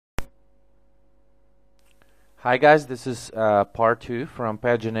Hi guys, this is part 2 from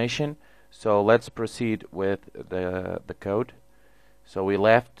Pagination. So let's proceed with the code. So we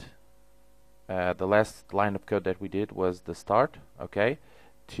left the last line of code that we did was the start, okay,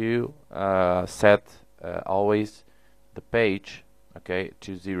 to set always the page, okay,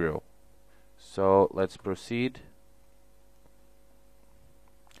 to 0. So let's proceed.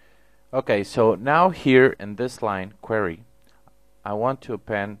 Okay, so now here in this line query, I want to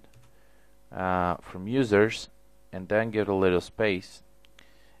append from users and then give a little space,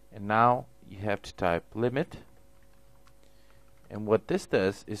 and now you have to type limit, and what this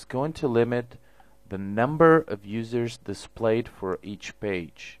does is going to limit the number of users displayed for each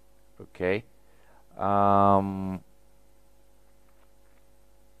page. Okay, I'm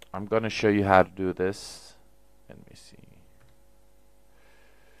gonna show you how to do this. Let me see.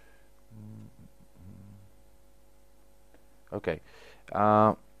 Okay,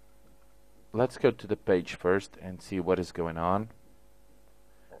 let's go to the page first and see what is going on.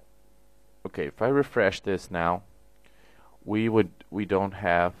 Okay, if I refresh this now, we don't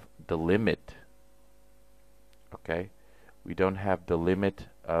have the limit. Okay, we don't have the limit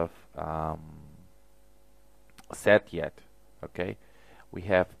of set yet. Okay, we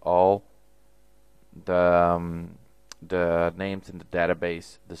have all the names in the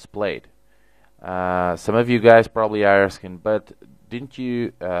database displayed. Some of you guys probably are asking, but didn't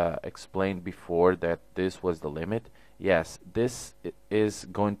you explain before that this was the limit? Yes, this is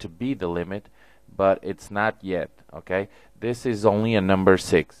going to be the limit, but it's not yet. Okay, this is only a number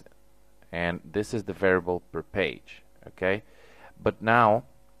 6, and this is the variable per page. Okay, but now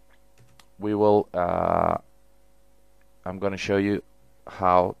we will I'm going to show you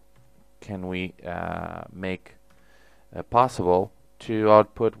how can we make possible to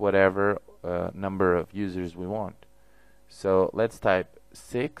output whatever number of users we want. So let's type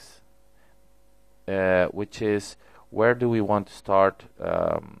 6, which is where do we want to start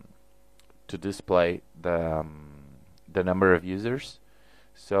to display the number of users.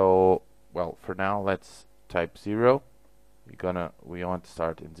 So well, for now let's type 0. We want to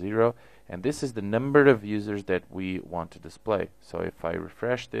start in 0, and this is the number of users that we want to display. So if I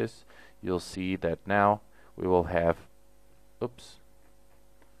refresh this, you'll see that now we will have, oops,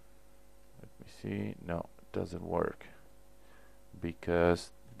 see, no, it doesn't work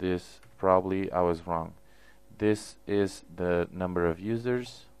because this, probably I was wrong. This is the number of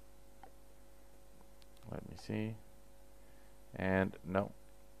users. Let me see. And no,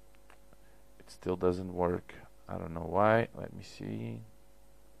 it still doesn't work. I don't know why. Let me see.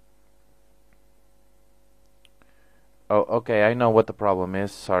 Oh, okay, I know what the problem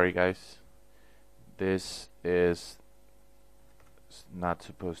is. Sorry guys. This is not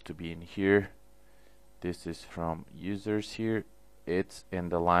supposed to be in here. This is from users here. It's in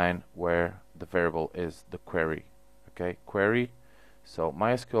the line where the variable is the query. Okay, query. So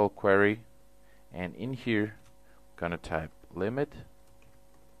MySQL query, and in here I'm gonna type limit.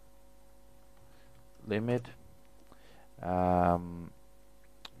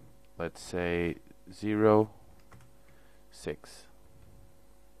 Let's say 0, 6.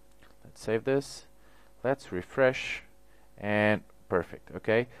 Let's save this. Let's refresh, and perfect.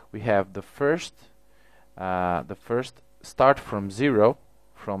 Okay, we have the first start from 0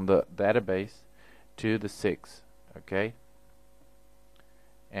 from the database to the 6. Okay,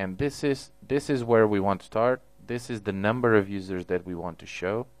 and this is where we want to start. This is the number of users that we want to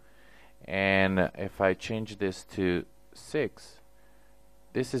show, and if I change this to 6,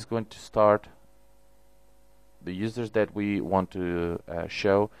 this is going to start the users that we want to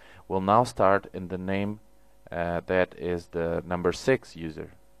show will now start in the name that is the number 6 user.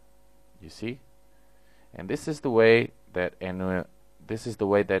 You see? And this is the way that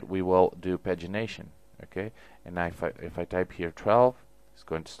we will do pagination. Okay, and if I type here 12, it's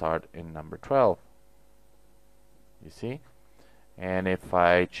going to start in number 12. You see? And if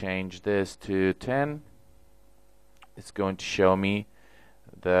I change this to 10, it's going to show me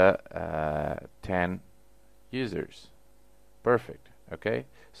the 10 users. Perfect. Okay,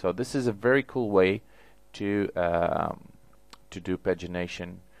 so this is a very cool way to do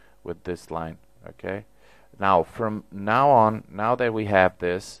pagination with this line. Okay, now from now on, now that we have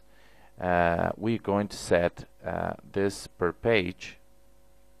this, we're going to set this per page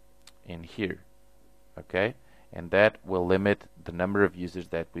in here. Okay, and that will limit the number of users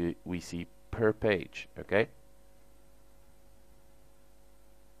that we see per page. Okay,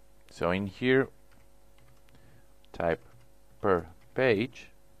 so in here type per page.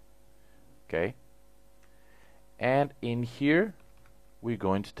 Okay, and in here we're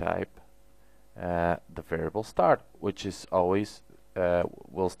going to type the variable start, which is always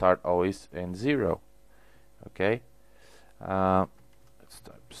will start always in 0. Okay, let's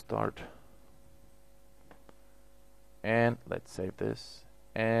type start, and let's save this,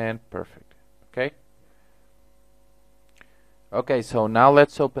 and perfect. Okay. Okay, so now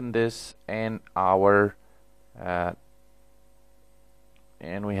let's open this and our and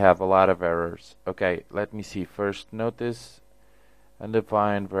we have a lot of errors. Okay, let me see. First, notice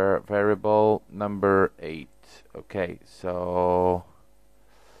undefined variable number 8. Okay, so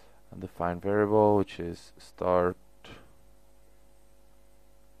undefined variable, which is start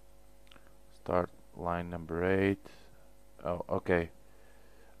line number 8. Oh, okay.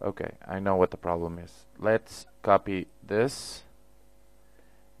 Okay, I know what the problem is. Let's copy this,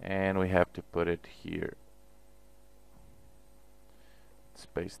 and we have to put it here. Let's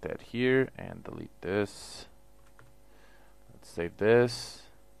paste that here and delete this. Let's save this.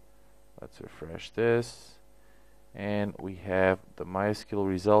 Let's refresh this, and we have the MySQL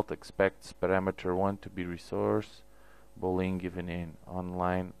result expects parameter 1 to be resource boolean given in on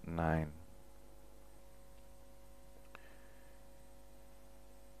line 9.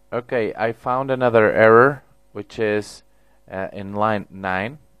 Okay, I found another error, which is in line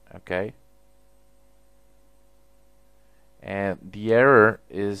 9. Okay, and the error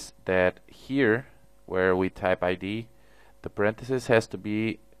is that here where we type ID, the parenthesis has to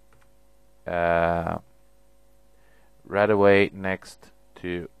be right away next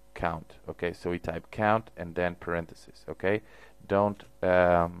to count. Okay, so we type count and then parenthesis. Okay, don't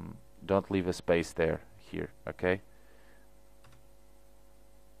leave a space there here. Okay,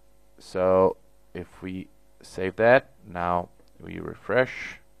 so if we save that, now we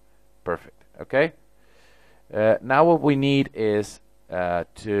refresh, perfect. Okay, now what we need is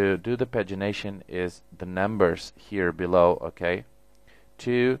to do the pagination is the numbers here below. Okay,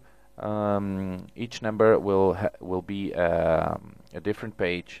 each number will be a different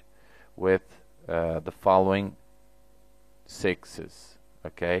page with the following 6s.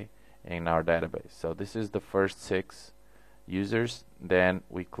 Okay, in our database. So this is the first 6 users, then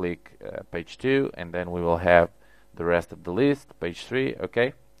we click page 2, and then we will have the rest of the list, page 3.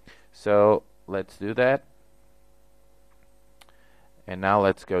 Okay, so let's do that, and now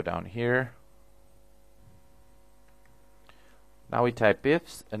let's go down here. Now we type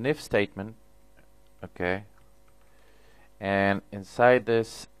an if statement. Okay, and inside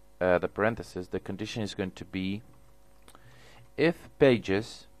this the parenthesis, the condition is going to be if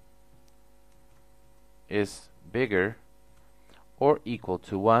pages is bigger or equal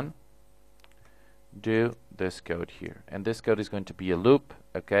to 1, do this code here, and this code is going to be a loop.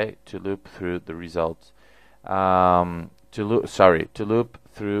 Okay, to loop through the results, to loop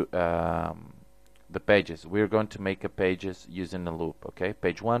through the pages. We're going to make a pages using a loop. Okay,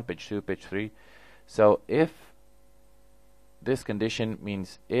 page 1, page 2, page 3. So if this condition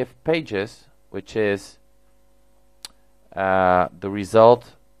means if pages, which is the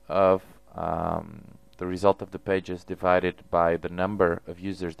result of the pages divided by the number of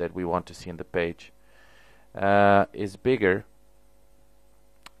users that we want to see in the page, is bigger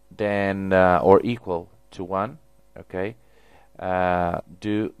than or equal to 1, okay,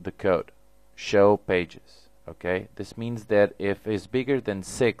 do the code show pages. Okay, this means that if it's bigger than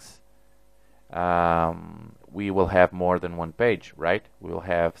 6, we will have more than one page, right? We will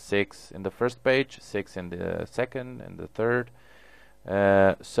have 6 in the first page, 6 in the second, and the third.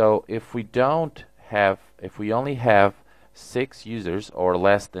 So if we only have 6 users or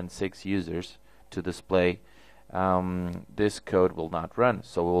less than 6 users to display, this code will not run.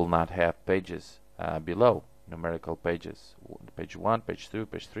 So we will not have pages below, numerical pages, page 1, page 2,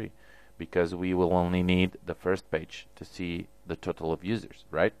 page 3, because we will only need the first page to see the total of users,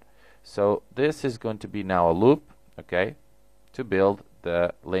 right? So this is going to be now a loop, okay, to build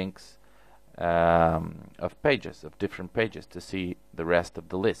the links of pages, of different pages, to see the rest of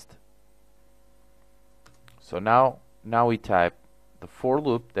the list. So now we type the for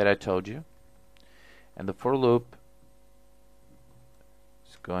loop that I told you, and the for loop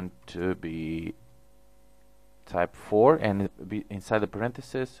is going to be type for, and inside the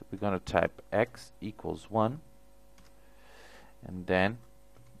parenthesis we're going to type x equals 1, and then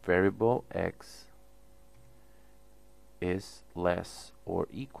variable x is less or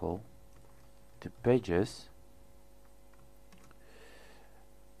equal to pages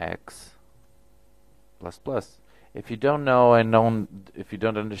x plus plus. If you don't know if you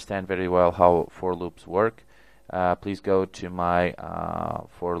don't understand very well how for loops work, please go to my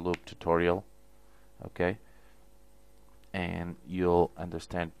for loop tutorial, okay, and you'll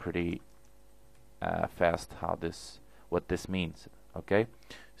understand pretty fast what this means. Okay,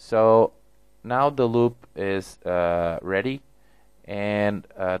 so now the loop is ready, and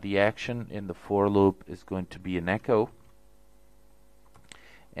the action in the for loop is going to be an echo,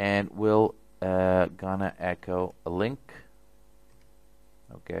 and we'll gonna echo a link,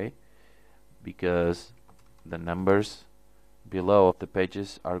 okay, because the numbers below of the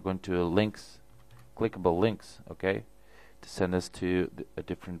pages are going to links, clickable links, okay, to send us to a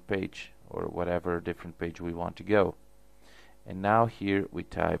different page or whatever different page we want to go. And now here we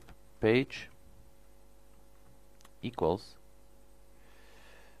type page equals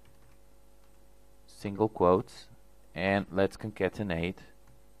single quotes, and let's concatenate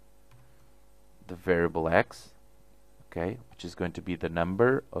the variable x, okay, which is going to be the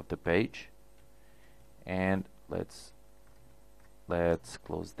number of the page, and let's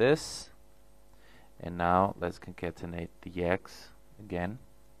close this, and now let's concatenate the x again,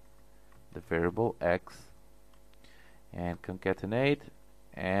 the variable x, and concatenate,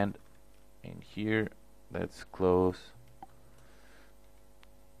 and in here let's close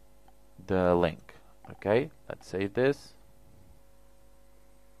the link. Okay, let's save this.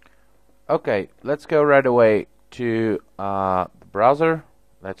 Okay, let's go right away to the browser.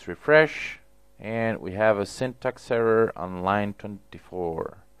 Let's refresh, and we have a syntax error on line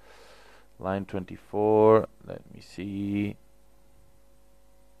 24. Line 24, let me see.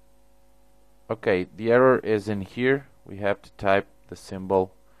 Okay, the error is in here. We have to type the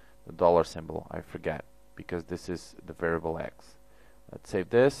symbol, the dollar symbol. I forgot, because this is the variable x. Let's save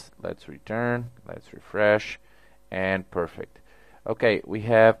this, let's return, let's refresh, and perfect. Okay, we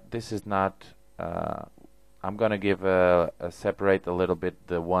have, this is not, I'm gonna give a separate a little bit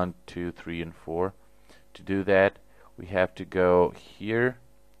the 1, 2, 3, and 4. To do that, we have to go here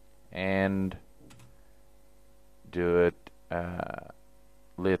and do it,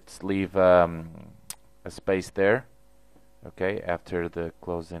 let's leave a space there, okay, after the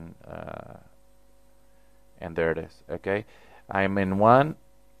closing, and there it is, okay. I'm in 1.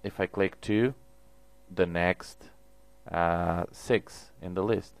 If I click 2, the next 6 in the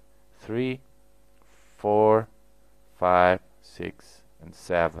list, 3, 4, 5, 6, and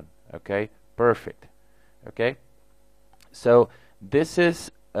 7. Okay, perfect. Okay, so this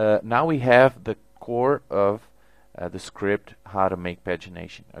is now we have the core of the script, how to make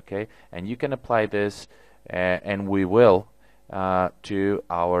pagination. Okay, and you can apply this, and we will, to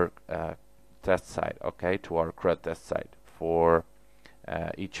our test site. Okay, to our CRUD test site for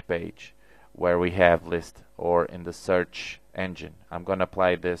each page where we have list, or in the search engine. I'm going to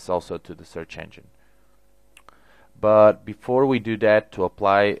apply this also to the search engine. But before we do that, to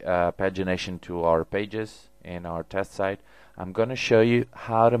apply pagination to our pages in our test site, I'm going to show you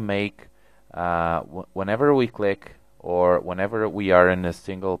how to make, whenever we click, or whenever we are in a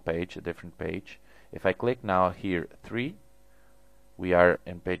single page, a different page. If I click now here 3, we are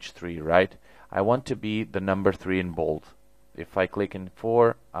in page 3, right? I want to be the number 3 in bold. If I click in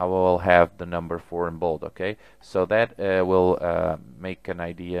 4, I will have the number 4 in bold, okay? So that will make an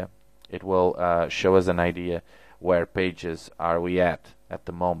idea. It will show us an idea where pages are we at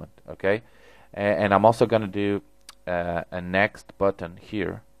the moment, okay? And I'm also going to do a next button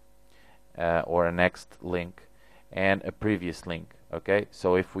here, or a next link, and a previous link, okay?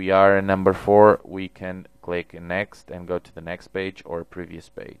 So if we are in number 4, we can click in next and go to the next page or a previous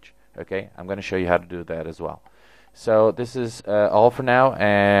page, okay? I'm going to show you how to do that as well. So this is all for now,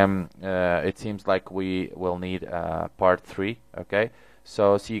 and it seems like we will need part 3, okay?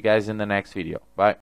 So see you guys in the next video. Bye.